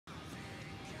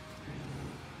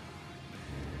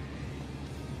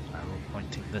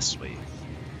pointing this way.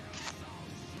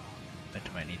 I think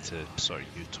I might need to sort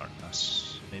of U-turn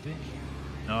this, maybe?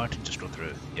 No, I can just go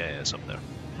through. Yeah, it's up there.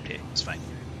 Okay, it's fine.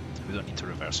 We don't need to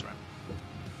reverse around.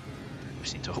 We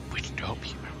just need to hope we can go up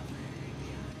here.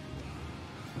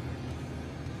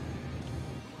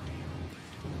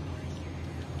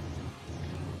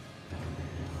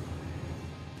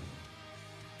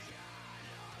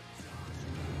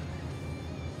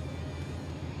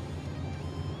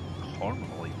 The horn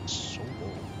volume is so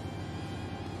low.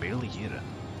 Barely hear it.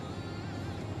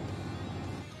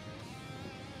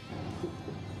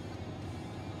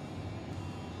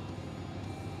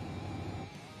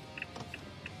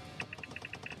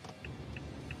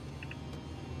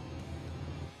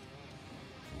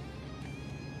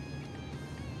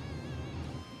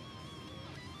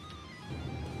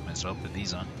 Might as well put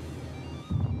these on.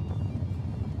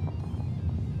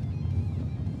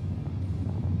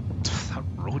 That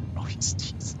road noise,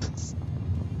 Jesus.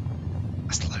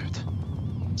 That's loud.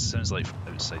 Sounds like from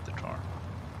outside the car.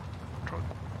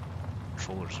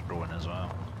 Controllers are growing as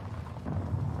well.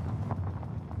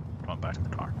 Come on, back in the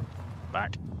car.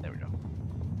 Back. There we go.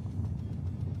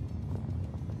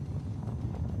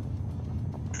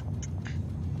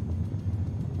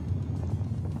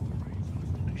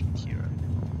 I can hear it.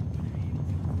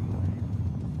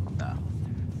 Nah.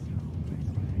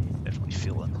 Definitely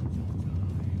feeling.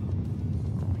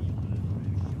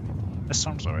 This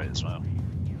song's alright as well.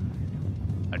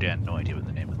 I had no idea what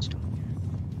the name is.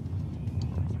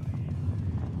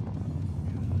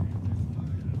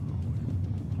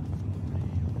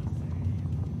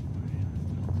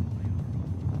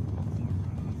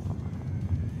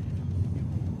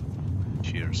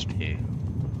 Cheers, K.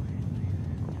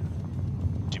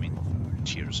 Do you mean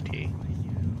Cheers, K?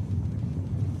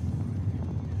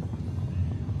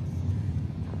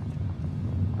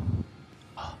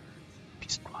 Ah,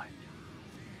 peace and quiet.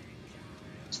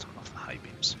 Let's turn off the high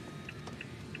beams.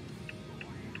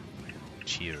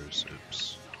 Cheers,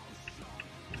 oops.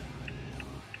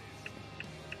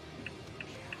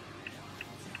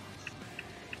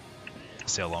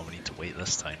 See how long we need to wait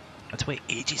this time. I had to wait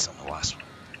ages on the last one.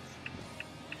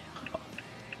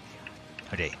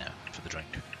 How late now for the drink?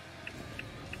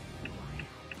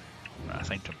 Right, I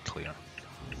think I'm clear.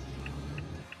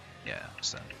 Yeah,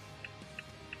 so.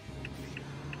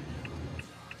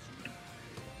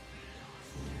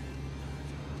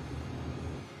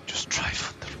 Just drive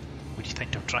on the road. What do you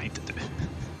think I'm trying to do?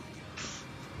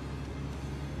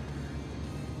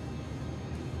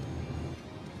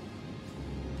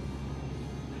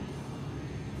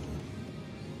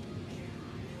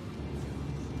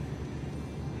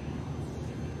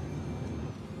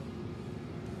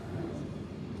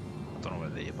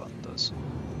 Does.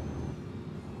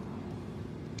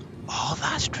 Oh,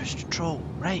 that's cruise control.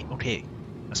 Right, okay.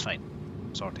 That's fine.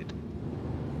 Sorted.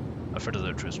 I've heard of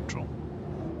the cruise control.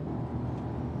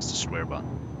 It's the square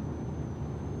button.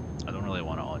 I don't really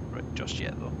want it on right just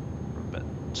yet though. We're a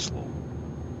bit slow.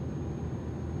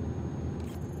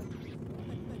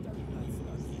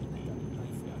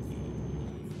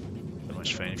 Pretty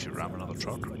much fine if you ram another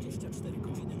truck.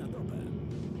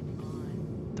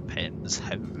 Depends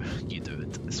how you do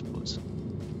it, I suppose.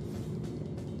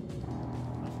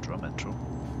 Drum intro.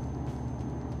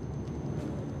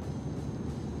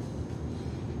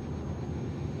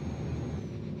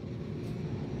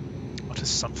 What is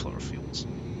sunflower fields?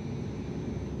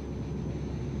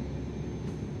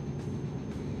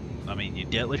 I mean, you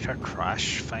get like a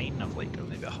crash fine of like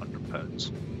maybe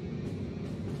 £100.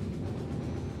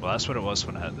 Well, that's what it was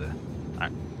when I had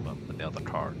with the other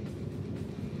car.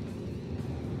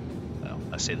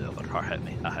 I say the other car hit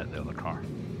me, I hit the other car.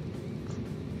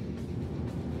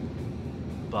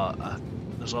 But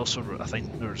there's also, I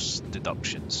think there's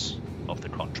deductions of the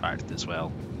contract as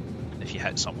well, if you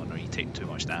hit someone or you take too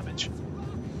much damage.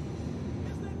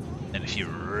 And if you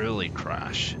really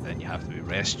crash and you have to be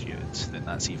rescued, then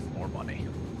that's even more money,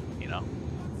 you know?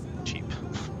 Cheap.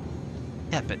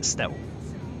 Yeah, but still.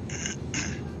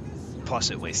 Plus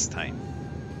it wastes time.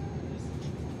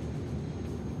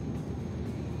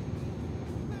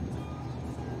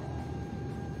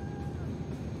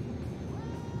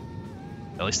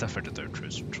 At least I figured out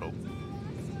cruise control.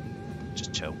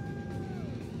 Just chill.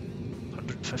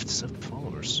 157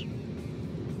 followers.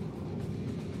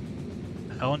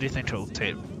 How long do you think it'll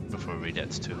take before we get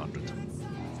to 200?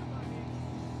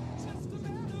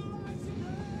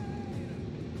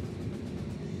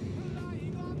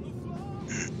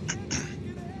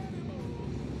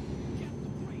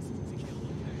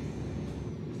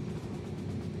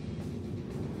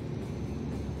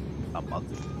 A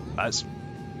month? That's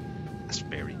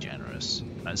very generous.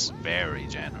 That's very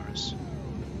generous.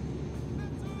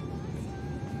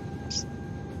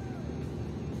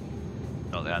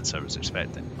 Not the answer I was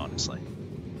expecting, honestly.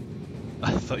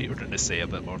 I thought you were going to say a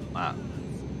bit more than that.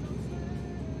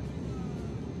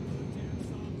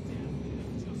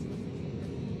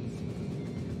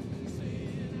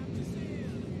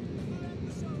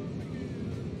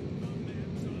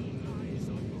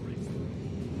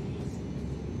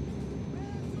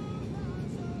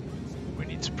 We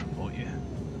need to promote you.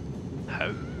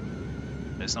 How?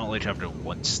 It's not like having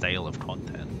one style of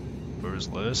content. Whereas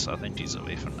Lewis, I think he's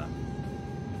away from that.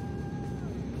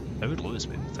 How would Lewis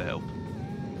be able to help?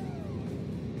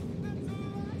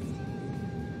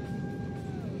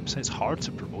 So it's hard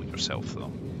to promote yourself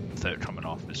though, without coming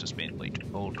off as just being like,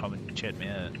 oh, come and check me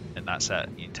out, and that's it.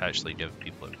 You need to actually give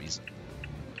people a reason.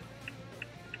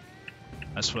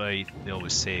 That's why they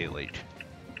always say, like,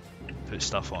 put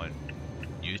stuff on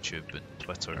YouTube and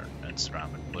Twitter and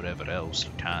Instagram and whatever else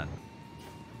you can.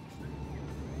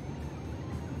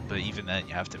 But even then,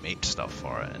 you have to make stuff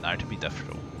for it, and that can be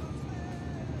difficult.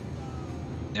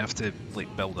 You have to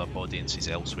like build up audiences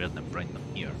elsewhere and then bring them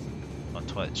here on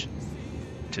Twitch.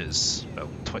 Because, well,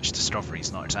 Twitch discovery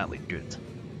is not exactly good.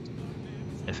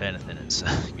 If anything, it's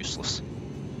useless.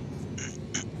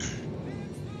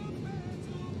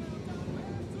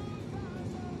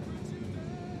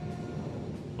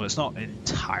 Well, it's not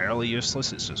entirely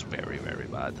useless, it's just very, very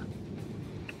bad.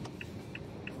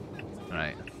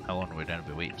 Right, how long are we going to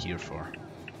be waiting here for?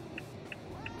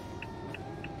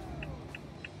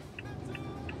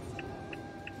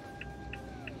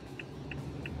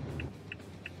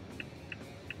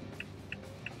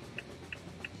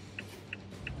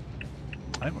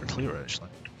 I think we're clear actually.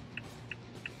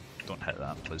 Don't hit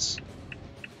that, please.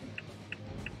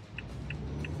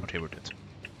 Okay, we're good.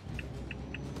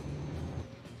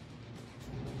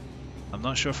 I'm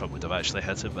not sure if I would have actually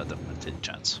hit it, but I didn't want to take a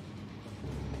chance.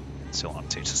 It's so long it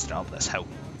takes us to get up this hill.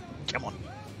 Come on.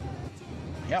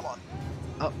 Come on.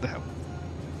 Up the hill.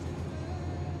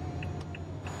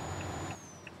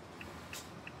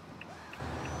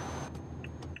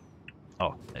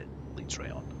 Oh, it leads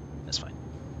right on. It's fine.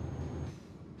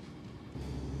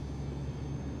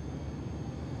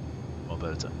 What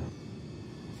about it?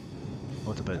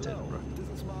 What about Edinburgh? This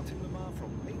is Martin Lamar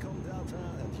from Lincoln Delta,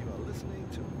 and you are listening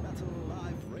to Metal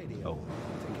Live Radio. Oh.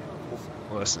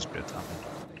 Well, this is good.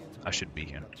 I should be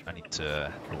here. I need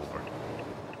to go over.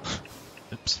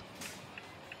 Oops.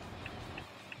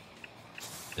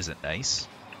 Is it nice?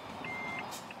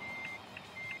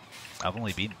 I've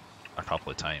only been a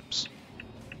couple of times.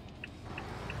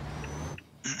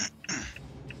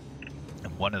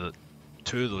 And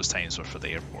two of those times were for the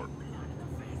airport.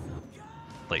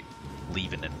 Like,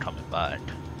 leaving and coming back.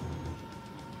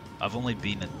 I've only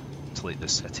been into like the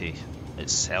city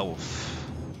itself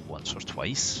once or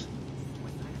twice.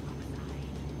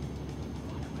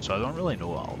 So I don't really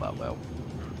know it all that well.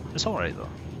 It's alright though.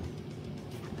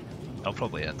 I'll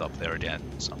probably end up there again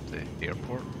someday.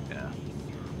 Airport? Yeah.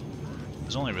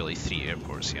 There's only really 3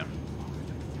 airports here.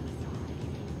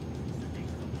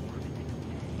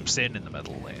 I'm staying in the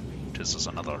middle lane, because there's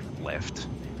another left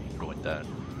going down.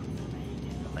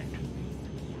 I think.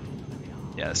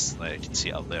 Yes, I can see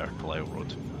it up there, Carlisle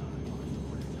Road.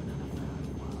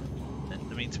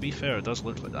 And, I mean, to be fair, it does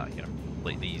look like that here.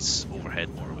 Like these overhead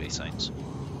motorway signs.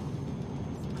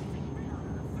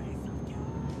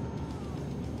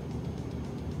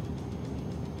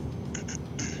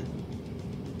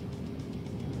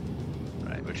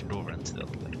 Right, we should go over into the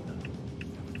other lane now.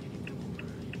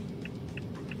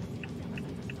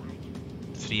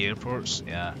 3 airports,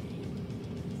 yeah.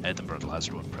 Edinburgh,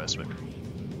 Glasgow and Prestwick.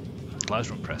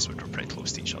 Glasgow and Prestwick are pretty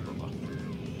close to each other though.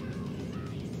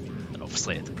 And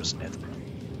obviously Edinburgh's in Edinburgh.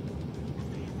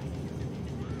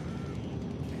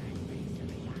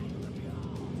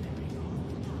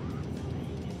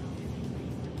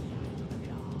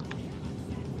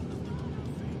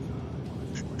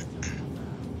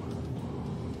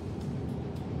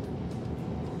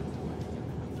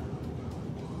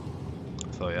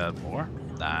 I thought you had more?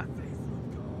 Nah.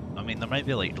 I mean, there might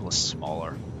be like little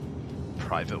smaller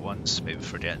private ones, maybe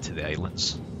for getting to the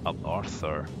islands up north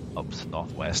or up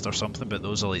northwest or something, but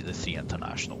those are like the 3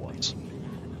 international ones.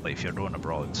 Like if you're going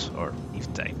abroad, or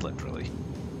even to England really,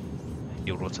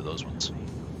 you'll go to those ones.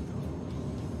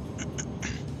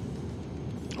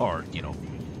 Or, you know,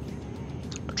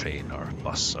 a train or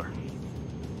bus or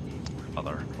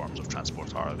other forms of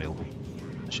transport are available.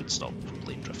 I should stop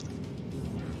plane drifting.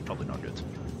 Probably not good.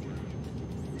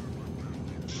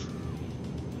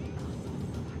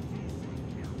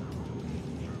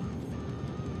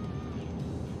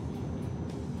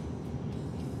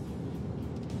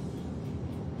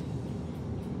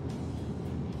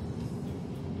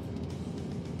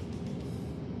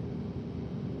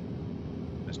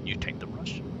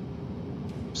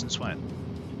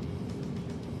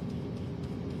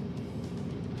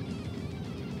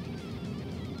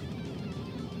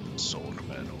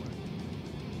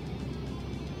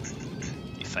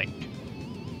 think.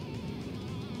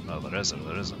 Well, there is or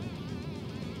there isn't.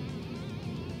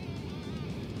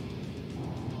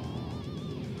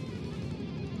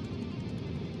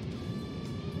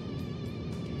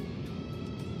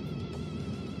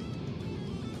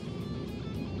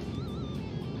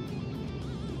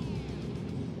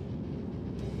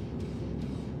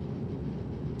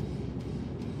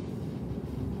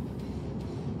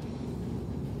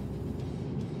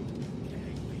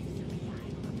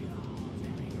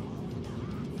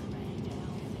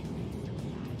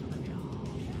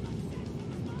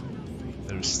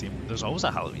 There's always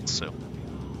a Halloween sale.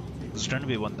 There's going to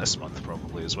be one this month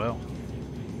probably as well.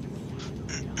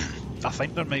 I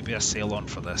think there might be a sale on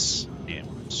for this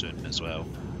game soon as well.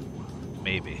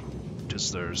 Maybe.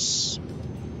 Because there's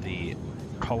the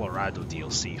Colorado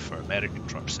DLC for American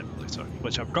Truck Simulator,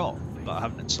 which I've got, but I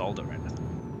haven't installed it or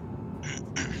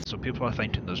anything. So people are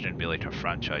thinking there's going to be like a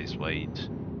franchise-wide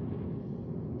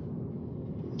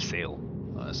sale.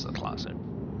 Oh, this is a classic.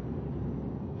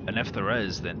 And if there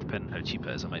is, then depending on how cheap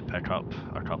it is, I might pick up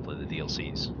a couple of the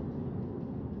DLCs.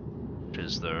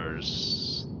 Because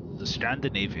there's the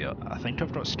Scandinavia. I think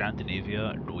I've got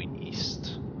Scandinavia, Going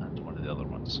East, and one of the other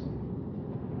ones.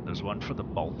 There's one for the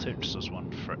Baltics, there's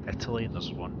one for Italy, and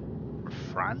there's one for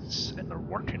France, and they're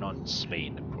working on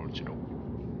Spain and Portugal.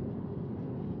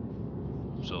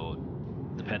 So,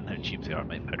 depending on how cheap they are, I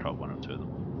might pick up one or two of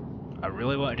them. I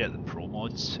really want to get the Pro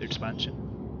Mods expansion,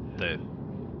 the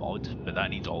mod, but that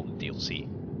needs all the DLC.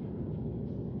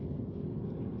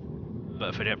 But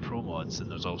if I get Pro Mods, then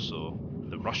there's also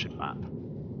the Russian map,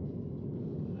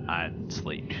 and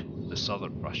like the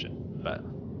southern Russian bit.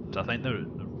 So I think the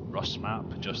Rus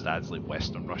map just adds like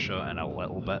Western Russia and a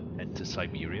little bit into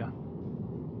Siberia.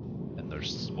 And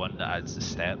there's one that adds the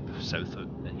steppe south of,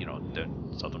 you know,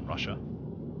 down southern Russia.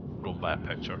 Going by a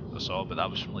picture I saw, but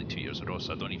that was from like 2 years ago,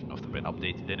 so I don't even know if they've been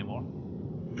updated anymore.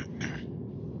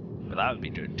 But that would be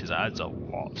good, because it adds a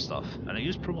lot of stuff. And I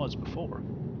used Pro Mods before.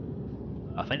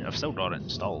 I think I've still got it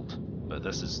installed, but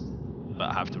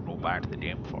I have to roll back the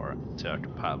game for it to a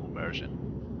compatible version.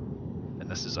 And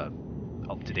this is a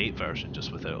up-to-date version,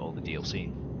 just without all the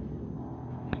DLC.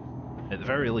 At the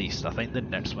very least, I think the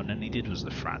next one I needed was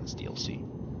the France DLC.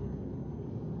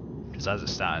 Because as it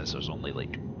stands, there's only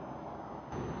like...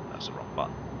 That's the wrong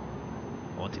button.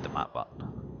 I wanted the map button.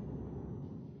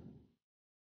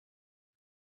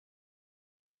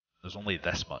 There's only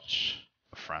this much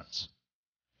of France.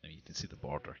 And you can see the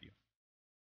border here.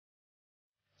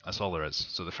 That's all there is.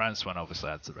 So the France one obviously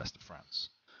adds the rest of France.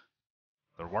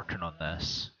 They're working on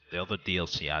this. The other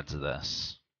DLC adds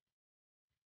this.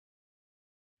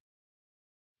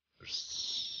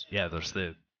 There's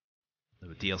the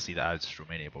DLC that adds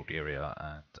Romania, Bulgaria,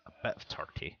 and a bit of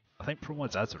Turkey. I think Pro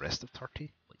Mods adds the rest of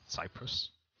Turkey, like Cyprus.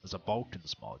 There's a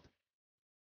Balkans mod.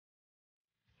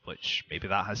 Which, maybe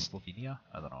that has Slovenia?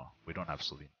 I don't know. We don't have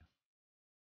Slovenia.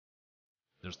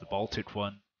 There's the Baltic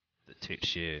one that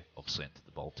takes you, obviously, into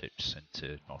the Baltics,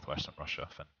 into northwestern Russia,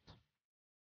 Finland.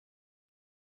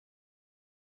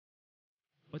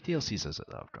 What DLCs is it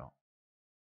that I've got?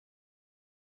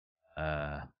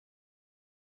 That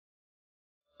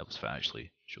was what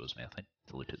actually shows me, I think,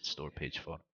 to look at the store page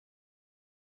for.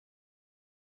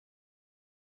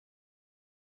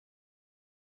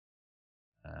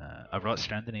 I've got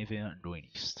Scandinavia and Going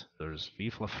East. There's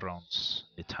Vive la France,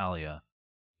 Italia,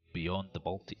 Beyond the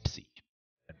Baltic Sea,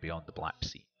 and Beyond the Black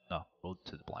Sea. No, Road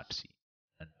to the Black Sea.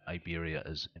 And Iberia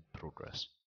is in progress.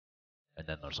 And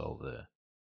then there's all the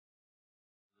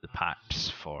packs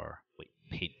for like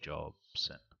paint jobs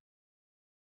and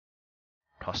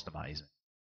customizing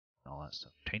and all that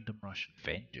stuff. Kingdom Rush and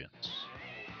Vengeance.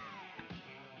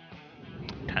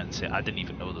 Can't say, I didn't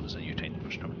even know there was a new Kingdom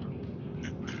Rush coming.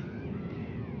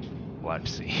 Black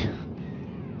Sea.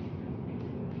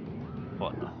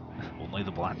 What? Only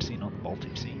the Black Sea, not the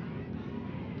Baltic Sea?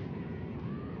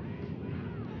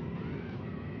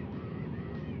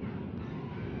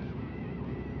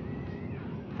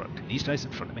 Right, can these guys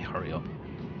in front of me hurry up?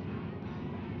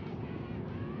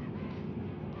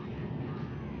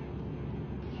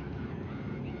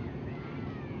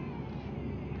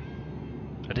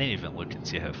 I didn't even look and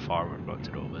see how far we're about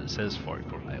to go, but it says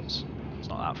 44 miles. It's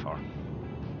not that far.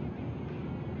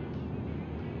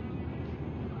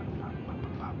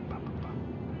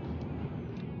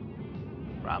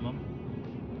 Ram them?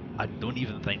 I don't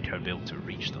even think I'd be able to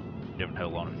reach them, given how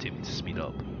long it would take me to speed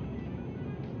up.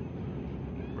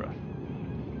 Bruh.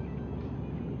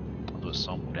 I'll do a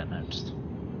song we'll get next.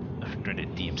 I'm going to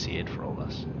get DMCA'd for all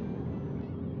this.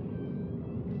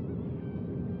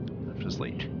 They're just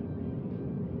like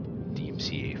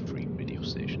DMCA free radio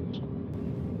stations.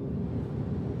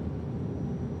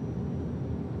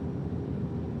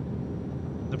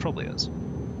 There probably is.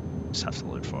 Just have to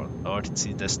look for it. Oh, I can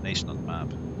see destination on the map.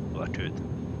 Well, I could.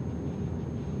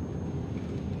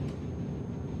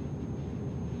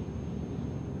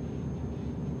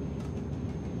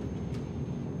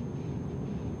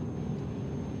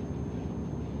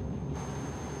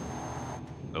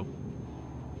 Nope.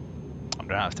 I'm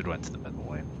gonna have to go into the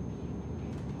middle lane.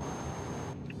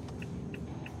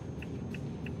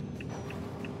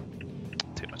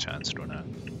 Take my chance going out.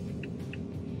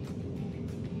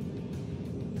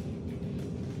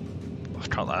 I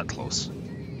can't that close.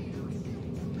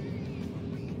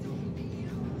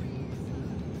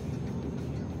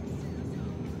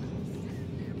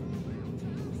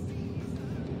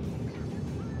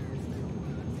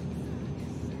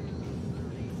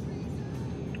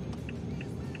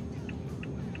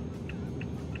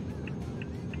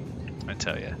 I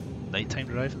tell you, nighttime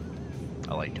driving,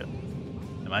 I like it.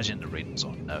 Imagine the rain's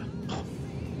on now.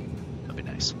 That'd be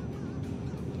nice.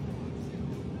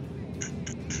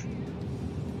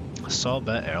 I saw a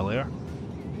bit earlier.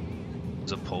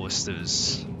 There's a post. There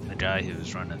was a guy who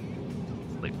was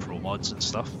running like pro mods and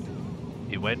stuff.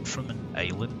 He went from an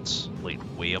island like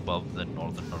way above the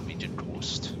northern Norwegian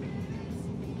coast.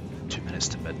 2 minutes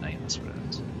to midnight. That's what it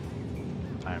is.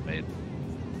 Iron Maiden.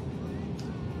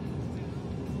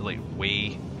 Like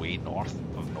way north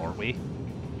of Norway,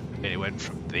 and he went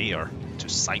from there to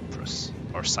Cyprus,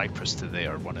 or Cyprus to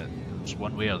there. It was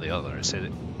one way or the other. It said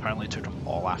it apparently took him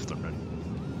all afternoon.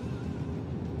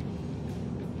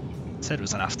 It said it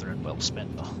was an afternoon well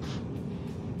spent though.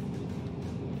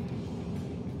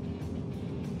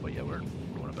 But yeah, we're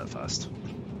going a bit fast.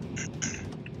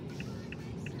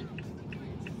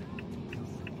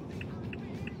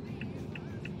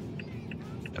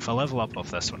 If I level up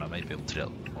off this one, I might be able to get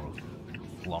more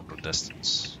longer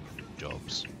distance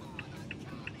jobs.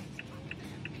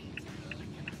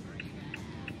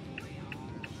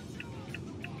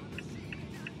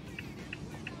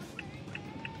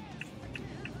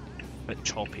 Bit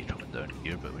choppy coming down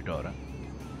here, but we got it.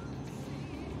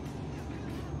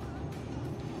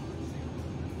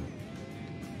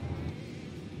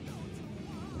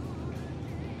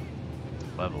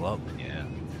 Level up, yeah.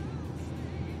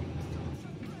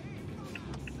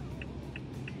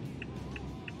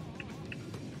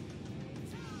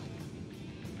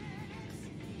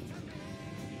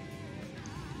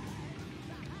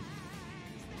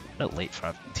 A bit late for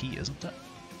having tea, isn't it?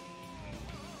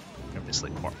 Maybe it's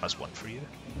like 1:15 for you.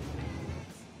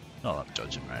 Not that I'm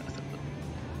judging or anything, but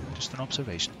just an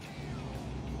observation.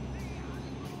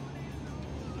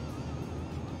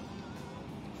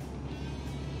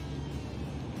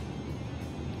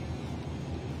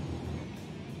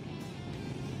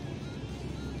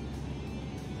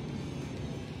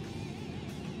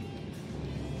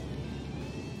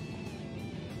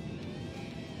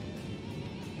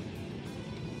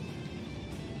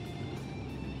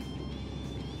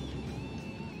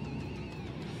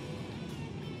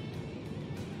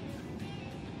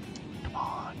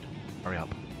 Hurry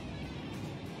up.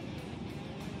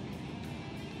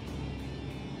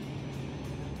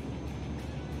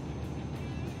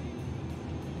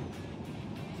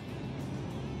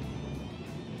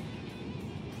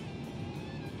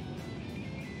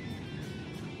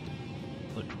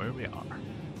 Look where we are.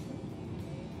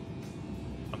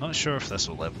 I'm not sure if this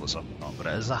will level us up or not, but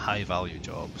it is a high value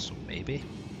job, so maybe.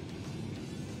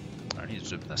 I need to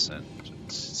zoom this in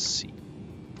to see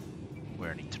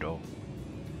where I need to go.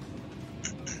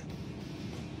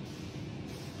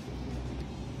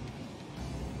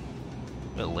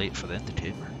 A bit late for the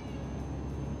indicator.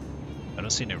 I don't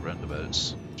see any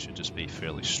roundabouts. It should just be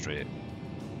fairly straight.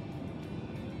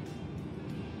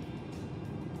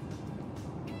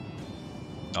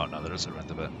 Oh no, there is a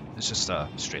roundabout. It's just a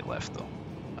straight left though.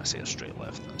 I say a straight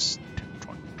left, that's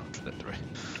contradictory.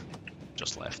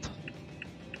 Just left.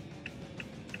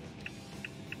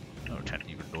 No, we can't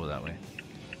even go that way.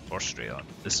 Or straight on.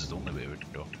 This is the only way we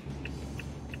can go.